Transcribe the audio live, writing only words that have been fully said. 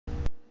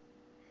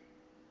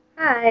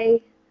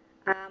Hi.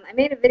 I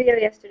made a video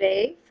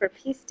yesterday for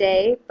Peace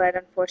Day, but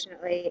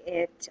unfortunately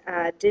it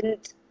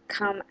didn't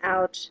come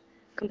out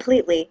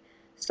completely.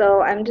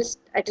 So I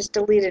just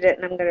deleted it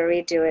and I'm going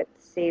to redo it,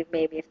 see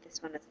maybe if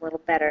this one is a little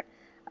better.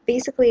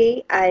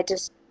 Basically, I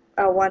just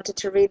wanted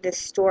to read this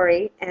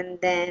story and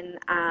then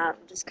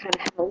just kind of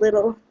have a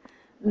little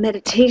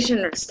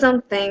meditation or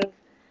something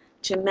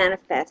to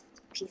manifest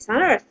peace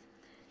on earth.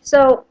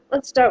 So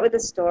let's start with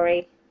the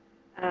story.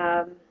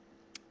 Um,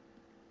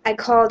 I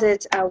called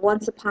it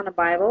Once Upon a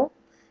Bible,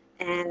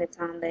 and it's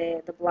on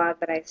the blog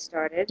that I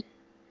started.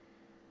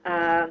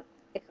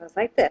 It goes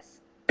like this.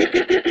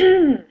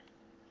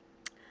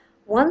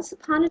 Once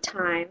upon a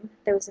time,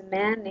 there was a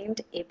man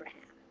named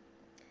Abraham.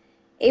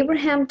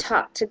 Abraham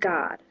talked to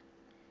God.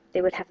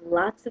 They would have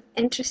lots of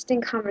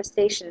interesting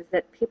conversations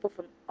that people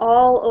from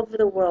all over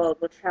the world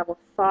would travel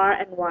far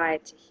and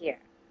wide to hear.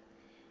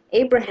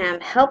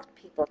 Abraham helped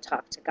people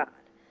talk to God,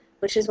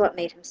 which is what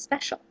made him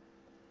special.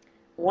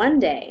 One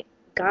day,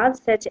 God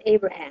said to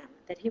Abraham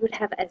that he would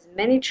have as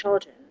many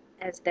children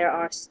as there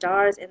are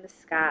stars in the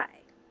sky.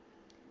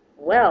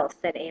 Well,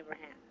 said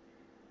Abraham,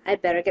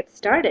 I'd better get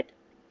started.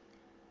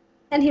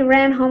 And he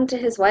ran home to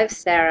his wife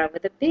Sarah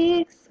with a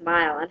big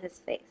smile on his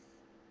face.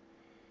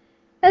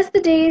 As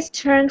the days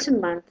turned to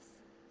months,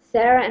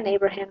 Sarah and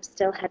Abraham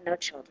still had no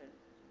children.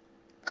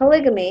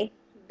 Polygamy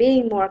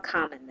being more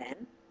common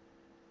then,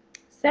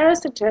 Sarah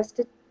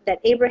suggested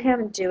that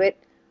Abraham do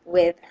it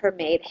with her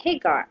maid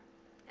Hagar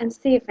and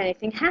see if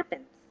anything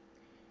happens.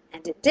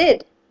 And it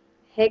did.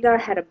 Hagar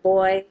had a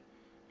boy,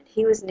 and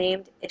he was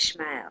named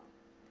Ishmael.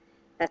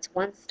 That's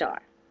one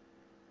star.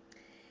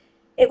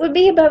 It would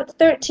be about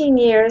 13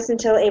 years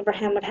until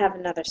Abraham would have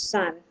another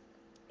son.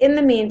 In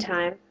the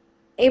meantime,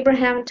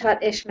 Abraham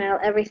taught Ishmael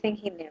everything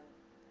he knew.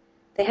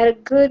 They had a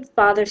good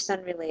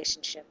father-son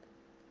relationship.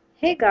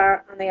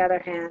 Hagar, on the other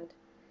hand,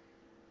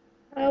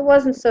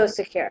 wasn't so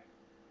secure.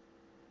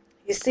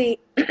 You see,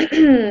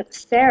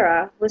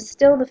 Sarah was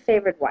still the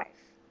favored wife,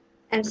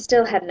 and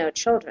still had no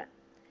children.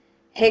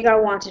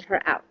 Hagar wanted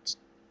her out.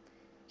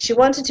 She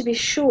wanted to be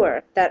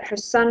sure that her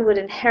son would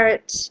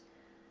inherit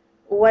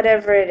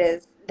whatever it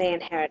is they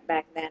inherit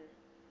back then.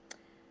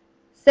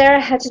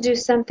 Sarah had to do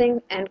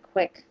something, and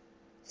quick.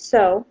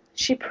 So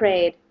she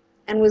prayed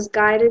and was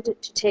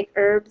guided to take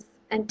herbs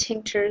and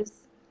tinctures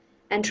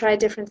and try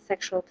different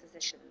sexual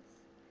positions.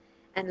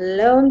 And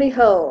lo and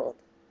behold,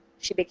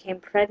 she became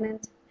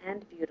pregnant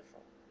and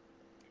beautiful.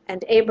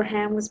 And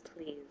Abraham was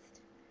pleased,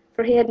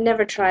 for he had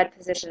never tried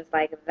positions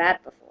like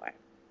that before.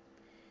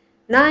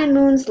 9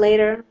 moons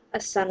later, a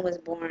son was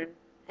born,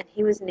 and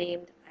he was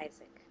named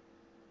Isaac.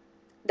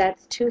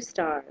 That's 2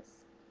 stars.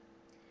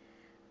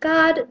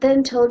 God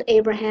then told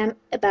Abraham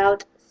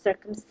about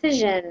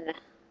circumcision.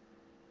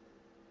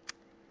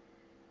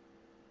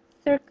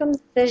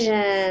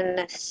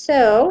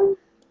 So,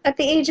 at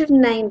the age of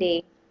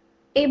 90,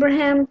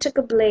 Abraham took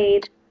a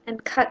blade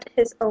and cut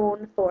his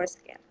own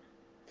foreskin.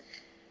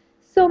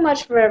 So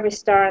much for every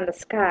star in the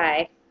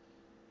sky.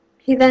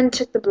 He then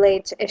took the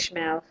blade to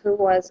Ishmael, who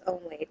was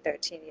only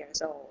 13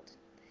 years old.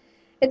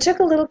 It took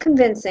a little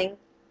convincing,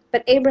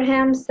 but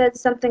Abraham said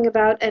something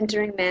about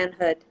entering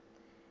manhood,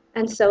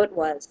 and so it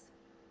was.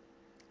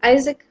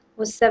 Isaac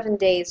was 7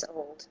 days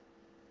old.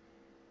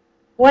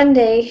 One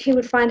day he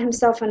would find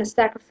himself on a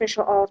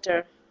sacrificial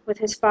altar, with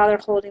his father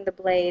holding the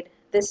blade,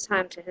 this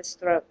time to his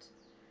throat.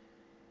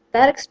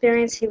 That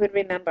experience he would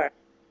remember.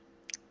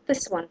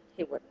 This one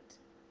he wouldn't.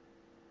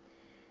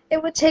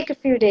 It would take a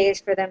few days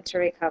for them to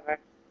recover.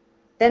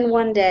 Then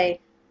one day,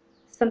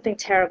 something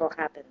terrible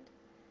happened.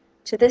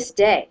 To this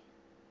day,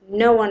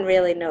 no one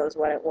really knows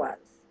what it was.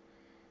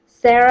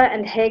 Sarah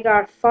and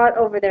Hagar fought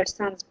over their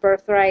son's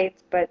birthright,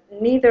 but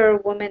neither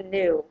woman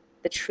knew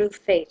the true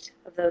fate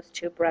of those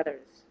 2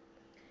 brothers.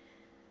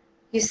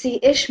 You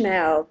see,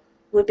 Ishmael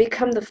would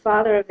become the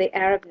father of the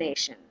Arab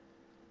nation,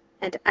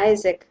 and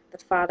Isaac the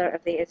father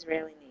of the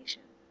Israeli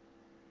nation.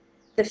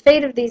 The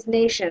fate of these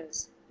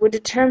nations would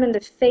determine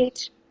the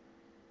fate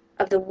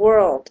of the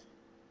world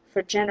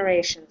for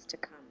generations to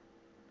come.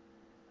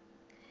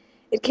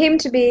 It came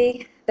to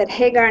be that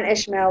Hagar and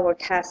Ishmael were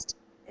cast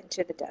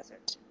into the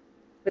desert,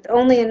 with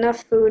only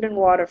enough food and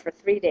water for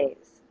 3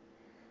 days.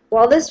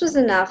 While this was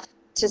enough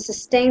to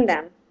sustain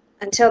them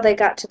until they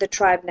got to the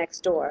tribe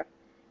next door,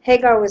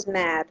 Hagar was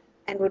mad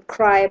and would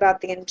cry about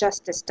the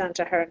injustice done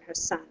to her and her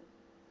son.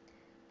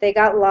 They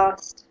got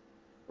lost,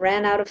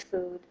 ran out of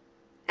food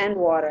and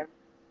water,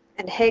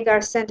 and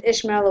Hagar sent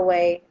Ishmael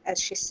away as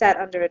she sat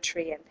under a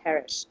tree and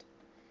perished.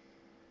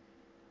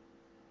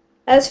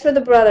 As for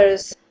the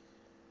brothers,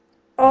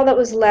 all that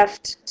was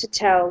left to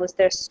tell was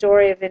their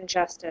story of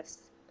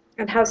injustice,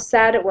 and how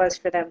sad it was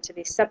for them to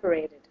be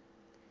separated.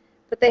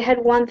 But they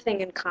had one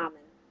thing in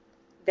common,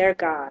 their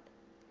God.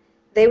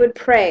 They would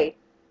pray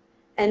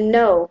and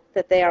know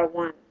that they are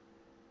one.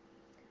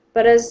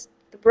 But as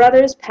the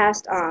brothers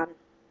passed on,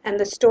 and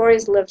the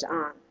stories lived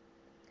on,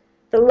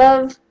 the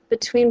love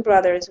between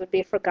brothers would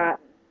be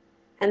forgotten,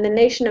 and the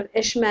nation of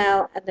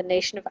Ishmael and the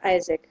nation of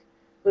Isaac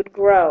would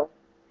grow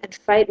and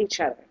fight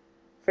each other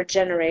for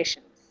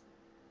generations.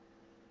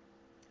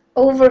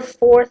 over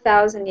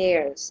 4,000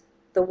 years,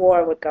 the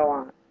war would go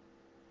on.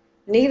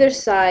 Neither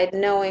side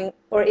knowing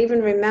or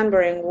even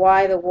remembering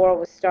why the war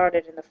was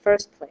started in the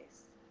first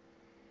place.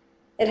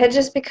 It had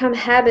just become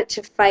habit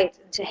to fight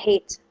and to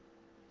hate.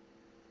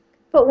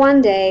 But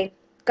one day,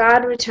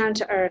 God returned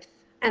to earth,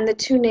 and the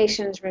two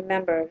nations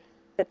remembered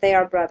that they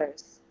are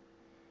brothers,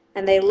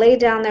 and they lay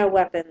down their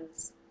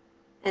weapons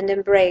and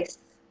embrace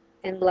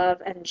in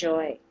love and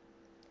joy,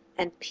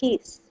 and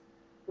peace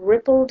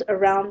rippled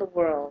around the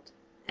world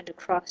and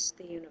across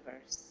the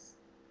universe,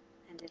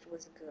 and it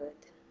was good.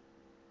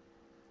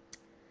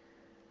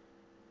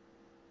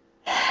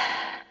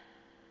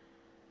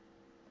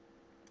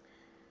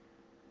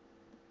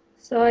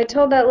 So I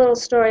told that little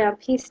story on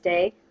Peace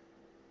Day,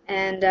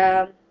 and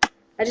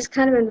I just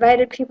kind of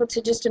invited people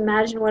to just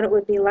imagine what it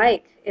would be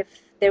like if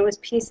there was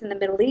peace in the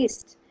Middle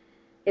East,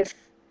 if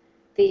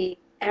the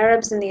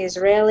Arabs and the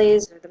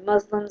Israelis, or the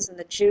Muslims and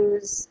the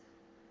Jews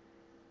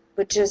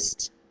would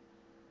just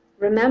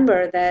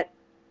remember that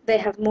they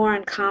have more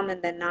in common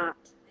than not,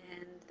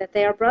 and that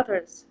they are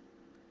brothers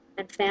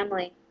and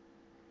family,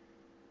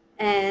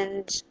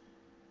 and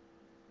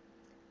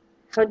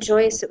how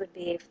joyous it would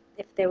be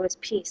if there was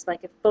peace,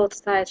 like if both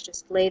sides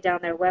just laid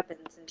down their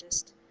weapons and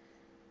just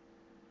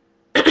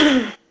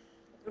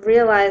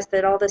realize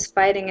that all this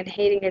fighting and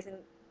hating isn't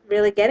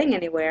really getting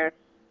anywhere.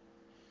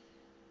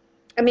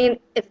 I mean,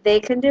 if they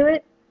can do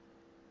it,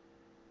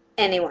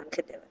 anyone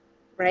could do it,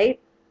 right?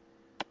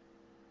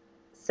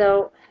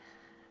 So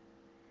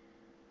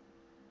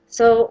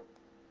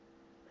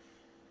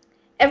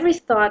every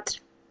thought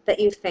that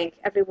you think,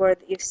 every word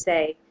that you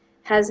say,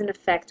 has an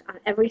effect on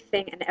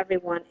everything and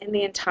everyone in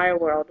the entire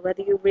world,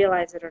 whether you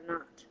realize it or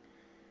not.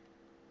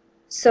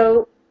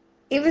 So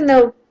even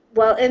though,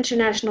 while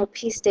International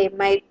Peace Day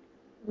might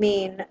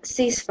mean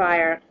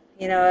ceasefire,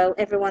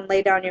 everyone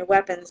lay down your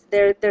weapons,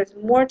 there's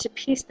more to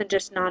peace than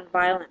just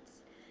nonviolence.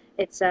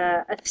 It's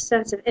a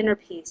sense of inner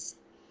peace.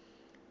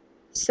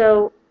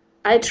 So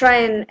I try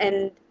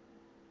and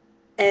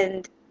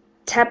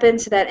tap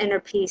into that inner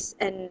peace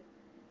and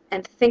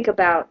think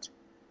about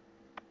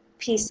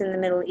peace in the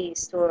Middle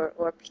East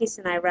or peace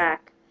in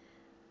Iraq,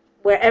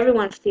 where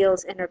everyone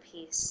feels inner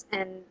peace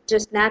and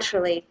just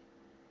naturally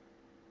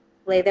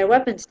lay their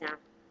weapons down.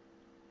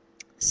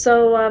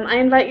 So I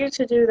invite you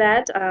to do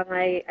that.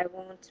 I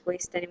won't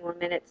waste any more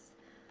minutes.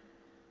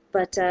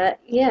 But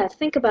yeah,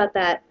 think about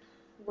that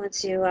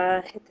once you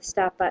hit the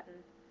stop button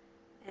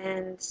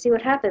and see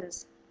what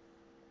happens.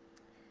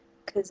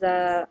 Because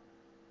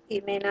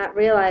you may not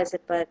realize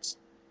it, but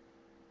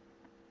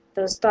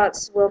those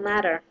thoughts will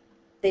matter.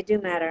 They do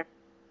matter.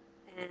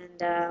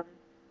 And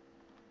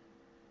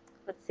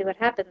let's see what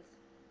happens.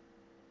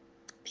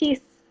 Peace.